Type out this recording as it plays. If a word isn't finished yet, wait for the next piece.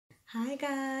Hi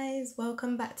guys,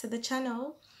 welcome back to the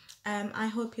channel. I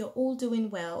hope you're all doing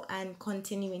well and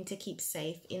continuing to keep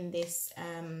safe in this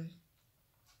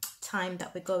time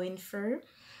that we're going through.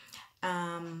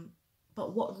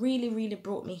 But what really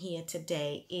brought me here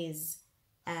today is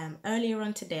earlier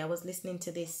on today I was listening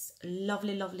to this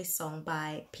lovely song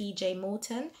by PJ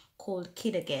Morton called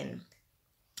Kid Again.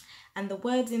 And the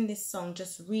words in this song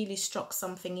just really struck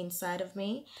something inside of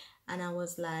me. And I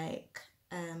was like,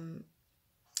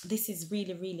 this is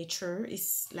really true.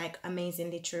 It's like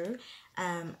amazingly true.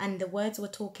 And the words were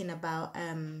talking about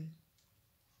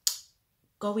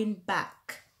going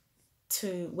back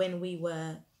to when we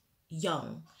were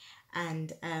young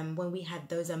and when we had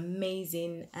those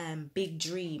amazing big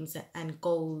dreams and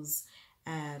goals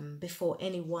before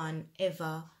anyone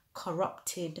ever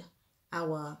corrupted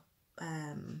our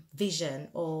vision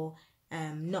or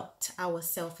knocked our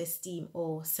self-esteem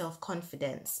or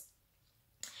self-confidence.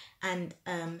 And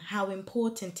how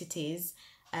important it is,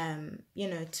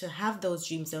 to have those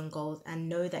dreams and goals and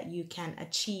know that you can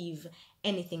achieve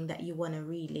anything that you want to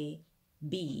really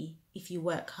be if you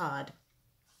work hard.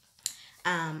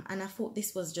 And I thought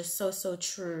this was just so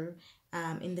true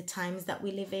in the times that we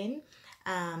live in.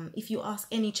 If you ask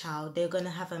any child, they're going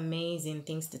to have amazing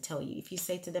things to tell you. If you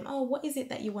say to them, oh, what is it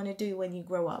that you want to do when you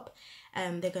grow up?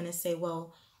 They're going to say,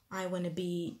 well, I want to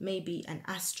be maybe an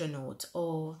astronaut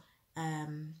or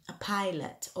a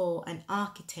pilot or an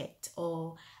architect,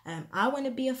 or I want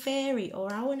to be a fairy,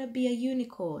 or I want to be a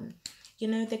unicorn.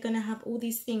 They're going to have all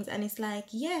these things, and it's like,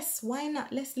 yes, why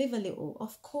not? Let's live a little.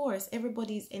 Of course,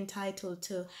 everybody's entitled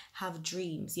to have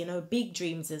dreams, big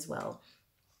dreams as well.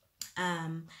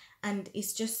 And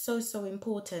it's just so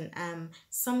important.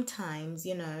 Sometimes,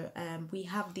 we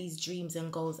have these dreams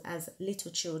and goals as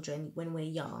little children when we're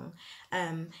young.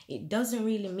 It doesn't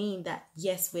really mean that,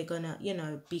 yes, we're gonna,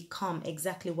 become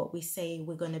exactly what we say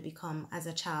we're gonna become as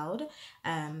a child.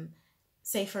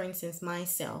 Say, for instance,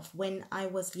 myself, when I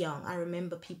was young, I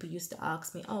remember people used to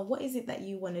ask me, oh, what is it that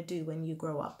you want to do when you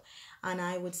grow up? And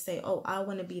I would say, oh, I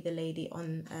want to be the lady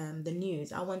on the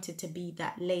news. I wanted to be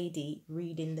that lady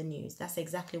reading the news. That's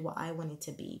exactly what I wanted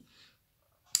to be.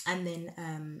 And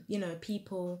then,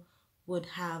 people would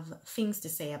have things to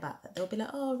say about that. They'll be like,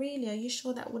 oh, really? Are you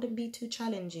sure that wouldn't be too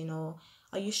challenging? Or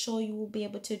are you sure you will be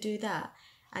able to do that?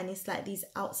 And it's like these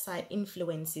outside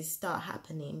influences start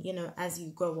happening, as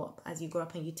you grow up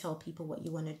and you tell people what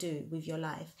you want to do with your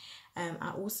life.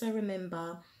 I also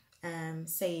remember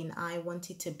saying I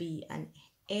wanted to be an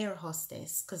air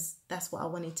hostess because that's what I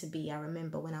wanted to be. I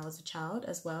remember when I was a child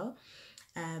as well.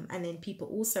 And then people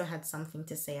also had something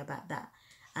to say about that.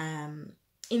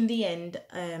 In the end,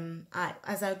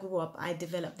 as I grew up, I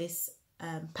developed this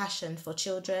passion for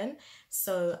children.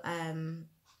 So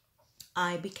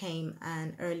I became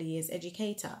an early years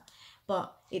educator.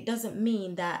 But it doesn't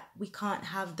mean that we can't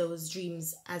have those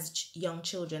dreams as young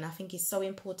children. I think it's so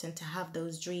important to have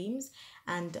those dreams.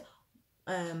 And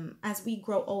as we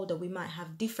grow older, we might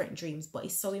have different dreams, but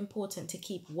it's so important to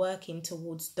keep working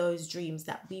towards those dreams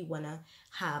that we want to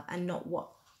have and not what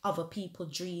other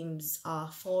people's dreams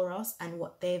are for us and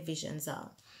what their visions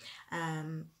are.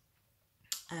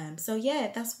 So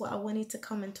yeah, that's what I wanted to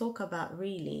come and talk about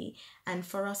really, and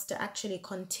for us to actually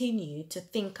continue to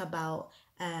think about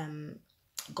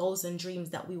goals and dreams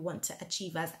that we want to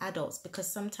achieve as adults,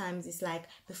 because sometimes it's like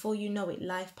before you know it,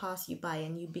 life passes you by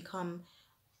and you become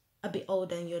a bit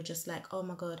older and you're just like, oh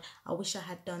my God, I wish I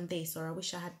had done this, or I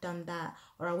wish I had done that,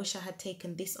 or I wish I had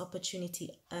taken this opportunity.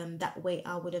 That way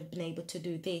I would have been able to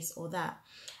do this or that,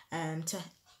 to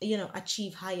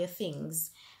achieve higher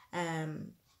things,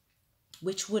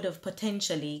 which would have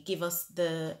potentially give us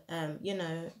the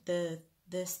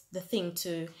the thing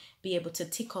to be able to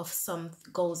tick off some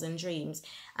goals and dreams.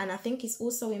 And I think it's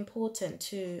also important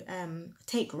to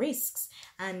take risks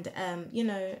and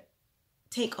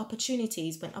take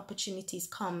opportunities when opportunities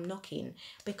come knocking,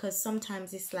 because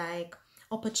sometimes it's like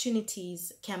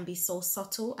opportunities can be so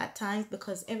subtle at times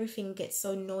because everything gets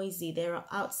so noisy. There are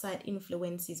outside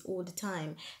influences all the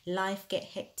time. Life get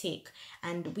hectic,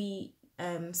 and we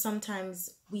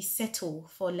sometimes we settle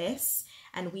for less,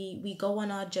 and we go on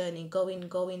our journey,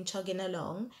 going chugging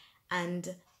along,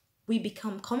 and we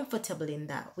become comfortable in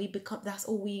that. That's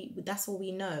all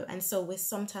we know. And so we're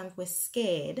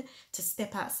scared to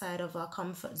step outside of our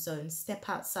comfort zone, step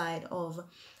outside of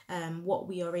what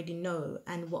we already know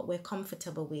and what we're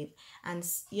comfortable with, and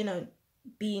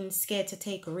being scared to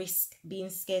take risk, being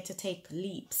scared to take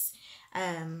leaps.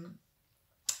 And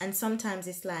sometimes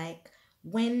it's like,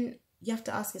 when you have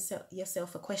to ask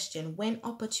yourself a question: when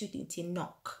opportunity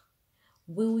knock,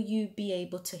 will you be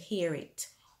able to hear it,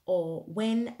 or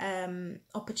when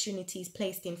opportunity is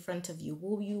placed in front of you,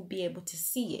 will you be able to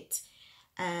see it?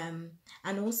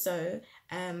 And also,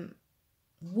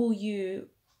 will you,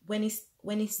 when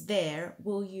it's there,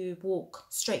 will you walk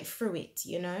straight through it?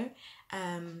 You know,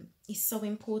 it's so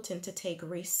important to take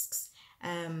risks.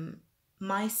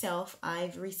 Myself,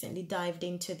 I've recently dived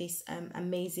into this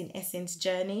amazing essence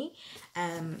journey,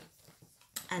 and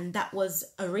that was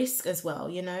a risk as well,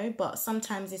 you know. But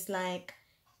sometimes it's like,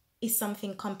 it's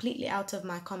something completely out of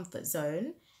my comfort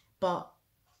zone, but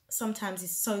sometimes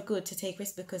it's so good to take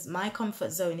risks, because my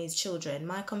comfort zone is children,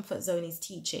 my comfort zone is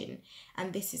teaching,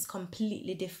 and this is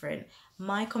completely different.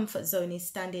 My comfort zone is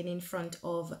standing in front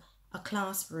of a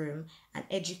classroom and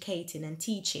educating and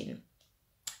teaching,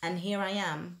 and here I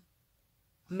am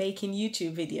making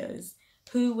YouTube videos.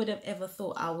 Who would have ever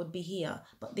thought I would be here?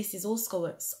 But this is also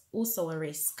a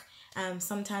risk.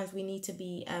 Sometimes we need to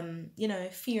be you know,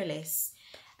 fearless.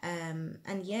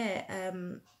 And yeah,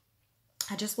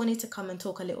 I just wanted to come and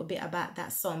talk a little bit about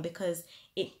that song, because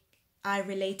I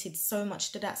related so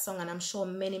much to that song, and I'm sure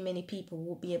many people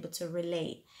will be able to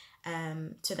relate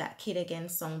to that Kid Again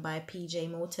song by PJ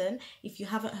Morton. If you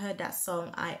haven't heard that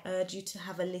song, I urge you to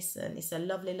have a listen. It's a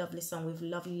lovely song with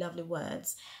lovely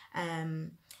words,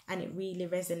 and it really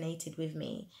resonated with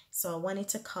me. So I wanted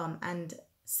to come and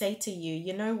say to you,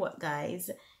 you know what,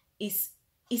 guys,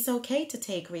 it's okay to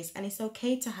take risks, and it's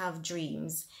okay to have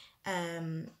dreams.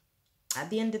 At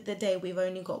the end of the day, we've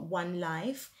only got one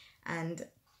life, and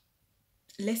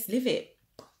let's live it.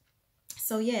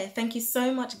 So yeah, thank you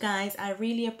so much, guys. I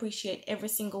really appreciate every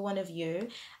single one of you.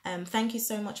 Thank you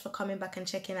so much for coming back and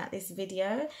checking out this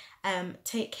video.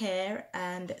 Take care,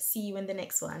 and see you in the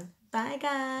next one. Bye,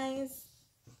 guys.